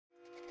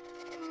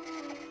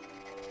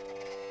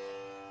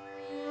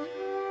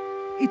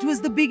It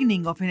was the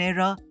beginning of an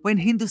era when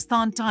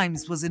Hindustan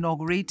Times was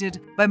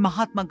inaugurated by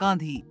Mahatma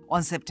Gandhi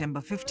on September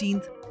 15,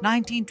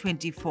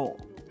 1924.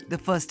 The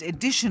first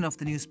edition of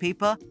the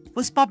newspaper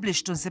was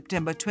published on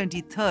September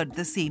 23rd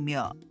the same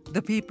year.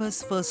 The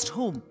paper's first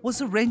home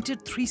was a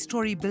rented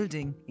three-story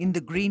building in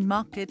the Green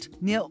Market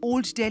near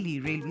Old Delhi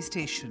railway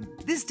station.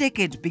 This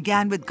decade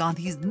began with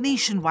Gandhi's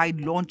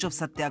nationwide launch of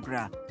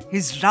Satyagraha,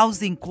 his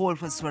rousing call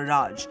for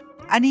Swaraj,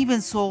 and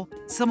even saw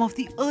some of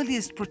the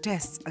earliest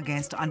protests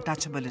against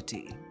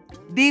untouchability.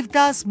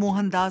 Devadas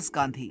Mohandas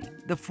Gandhi,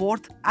 the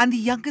fourth and the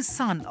youngest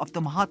son of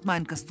the Mahatma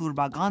and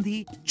Kasturba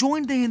Gandhi,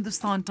 joined the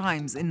Hindustan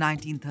Times in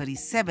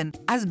 1937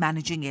 as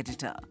managing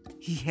editor.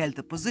 He held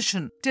the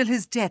position till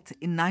his death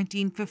in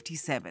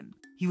 1957.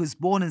 He was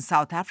born in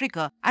South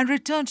Africa and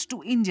returned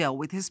to India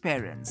with his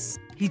parents.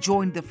 He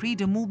joined the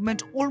freedom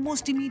movement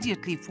almost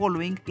immediately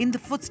following in the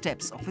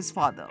footsteps of his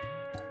father.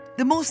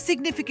 The most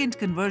significant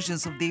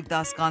convergence of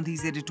Devadas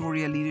Gandhi's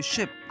editorial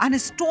leadership and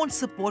his staunch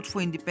support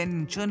for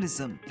independent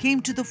journalism came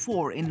to the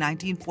fore in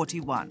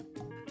 1941,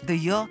 the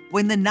year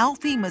when the now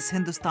famous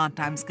Hindustan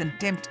Times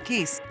contempt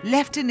case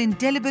left an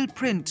indelible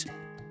print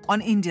on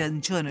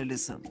Indian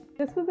journalism.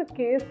 This was a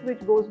case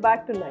which goes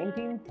back to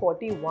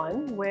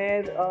 1941,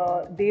 where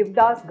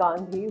Devadas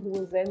Gandhi, who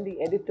was then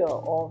the editor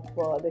of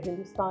the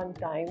Hindustan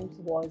Times,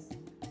 was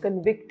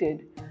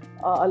convicted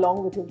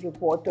along with his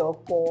reporter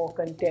for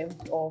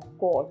contempt of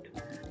court.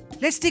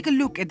 Let's take a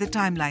look at the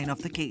timeline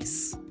of the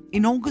case.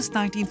 In August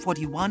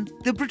 1941,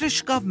 the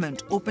British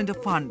government opened a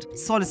fund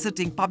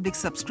soliciting public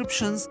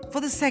subscriptions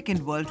for the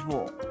Second World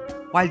War.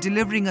 While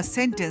delivering a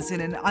sentence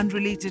in an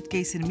unrelated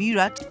case in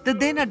Meerut, the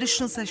then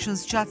Additional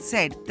Sessions Judge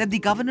said that the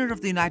Governor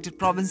of the United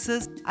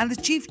Provinces and the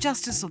Chief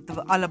Justice of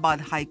the Allahabad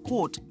High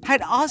Court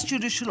had asked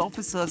judicial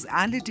officers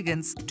and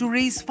litigants to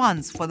raise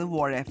funds for the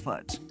war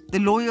effort. The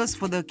lawyers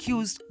for the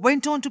accused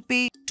went on to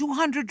pay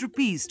 200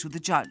 rupees to the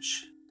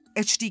judge.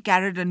 HT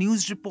carried a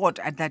news report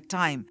at that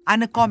time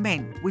and a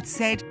comment which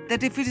said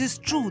that if it is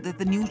true that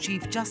the new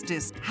Chief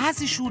Justice has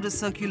issued a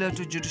circular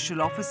to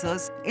judicial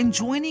officers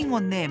enjoining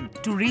on them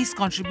to raise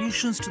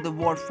contributions to the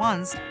war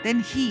funds,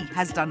 then he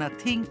has done a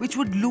thing which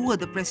would lower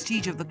the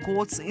prestige of the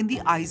courts in the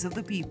eyes of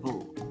the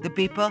people. The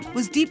paper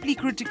was deeply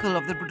critical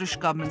of the British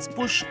government's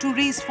push to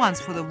raise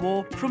funds for the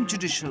war from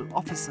judicial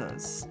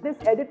officers. This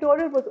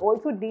editorial was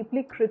also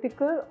deeply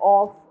critical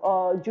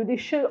of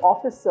judicial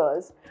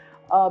officers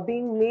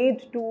being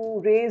made to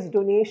raise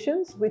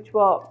donations which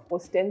were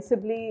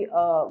ostensibly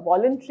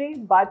voluntary,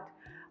 but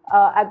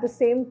at the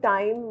same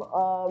time,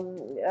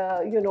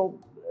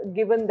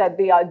 given that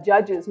they are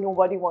judges,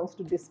 nobody wants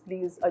to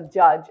displease a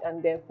judge,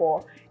 and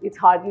therefore it's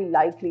hardly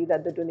likely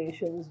that the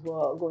donations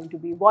were going to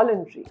be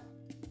voluntary.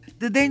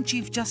 The then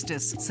Chief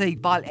Justice, Sir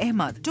Iqbal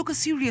Ahmed, took a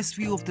serious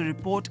view of the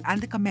report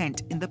and the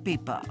comment in the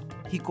paper.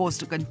 He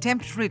caused a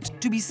contempt writ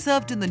to be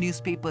served on the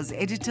newspaper's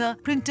editor,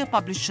 printer,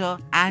 publisher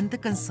and the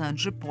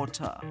concerned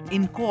reporter.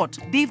 In court,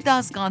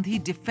 Devadas Gandhi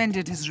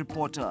defended his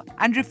reporter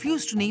and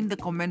refused to name the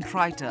comment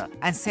writer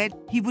and said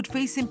he would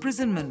face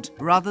imprisonment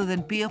rather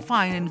than pay a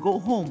fine and go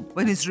home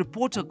when his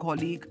reporter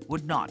colleague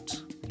would not.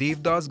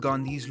 Devadas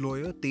Gandhi's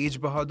lawyer Tej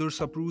Bahadur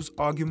Sapru's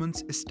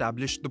arguments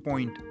established the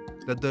point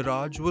that the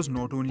Raj was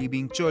not only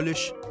being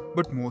churlish,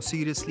 but more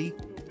seriously,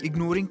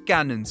 ignoring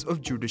canons of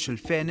judicial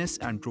fairness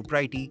and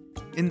propriety,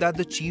 in that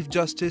the Chief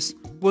Justice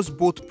was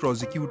both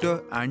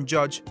prosecutor and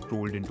judge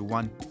rolled into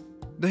one.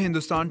 The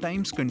Hindustan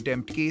Times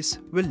contempt case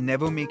will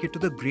never make it to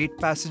the great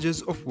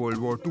passages of World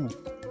War II,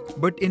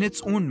 but in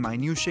its own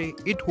minutiae,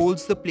 it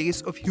holds the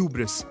place of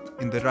hubris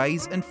in the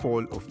rise and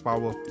fall of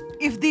power.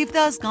 If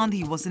Devadas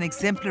Gandhi was an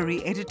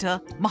exemplary editor,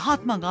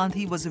 Mahatma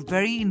Gandhi was a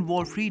very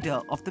involved reader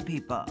of the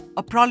paper.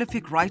 A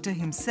prolific writer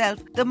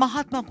himself, the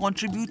Mahatma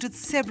contributed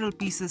several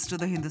pieces to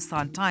the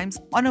Hindustan Times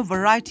on a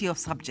variety of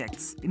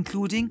subjects,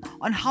 including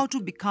on how to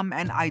become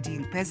an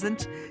ideal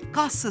peasant,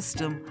 caste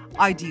system,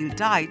 ideal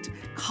diet,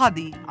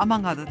 khadi,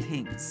 among other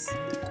things.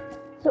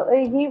 So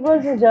he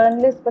was a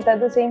journalist, but at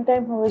the same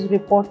time he was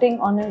reporting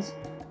on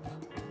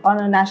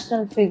a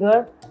national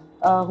figure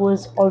who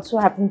is also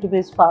happened to be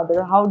his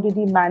father. How did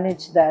he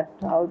manage that?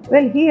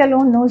 Well, he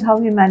alone knows how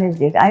he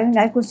managed it. I mean,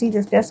 I could see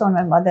the stress on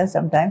my mother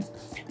sometimes,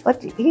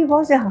 but he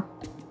was a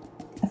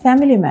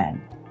family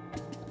man,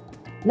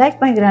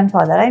 like my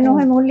grandfather. I know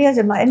him only as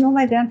I know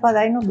my grandfather.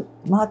 I know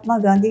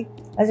Mahatma Gandhi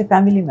as a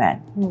family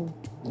man.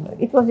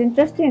 It was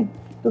interesting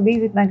to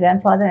be with my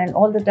grandfather and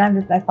all the time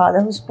with my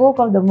father, who spoke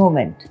of the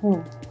moment.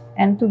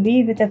 And to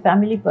be with a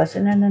family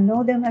person and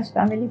know them as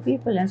family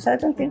people, and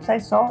certain things I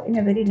saw in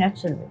a very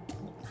natural way.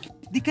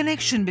 The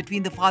connection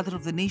between the father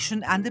of the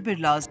nation and the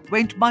Birlas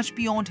went much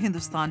beyond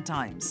Hindustan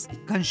Times.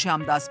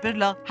 Ghanshyam Das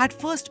Birla had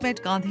first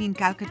met Gandhi in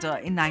Calcutta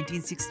in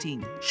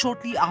 1916,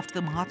 shortly after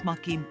the Mahatma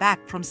came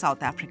back from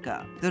South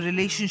Africa. The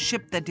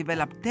relationship that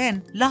developed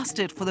then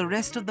lasted for the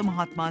rest of the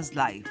Mahatma's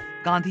life.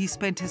 Gandhi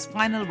spent his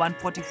final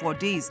 144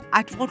 days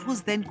at what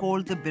was then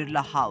called the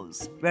Birla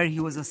House, where he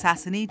was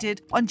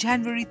assassinated on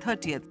January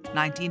 30th,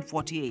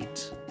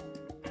 1948.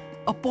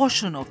 A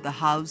portion of the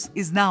house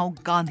is now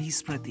Gandhi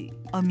Smriti,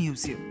 a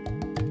museum.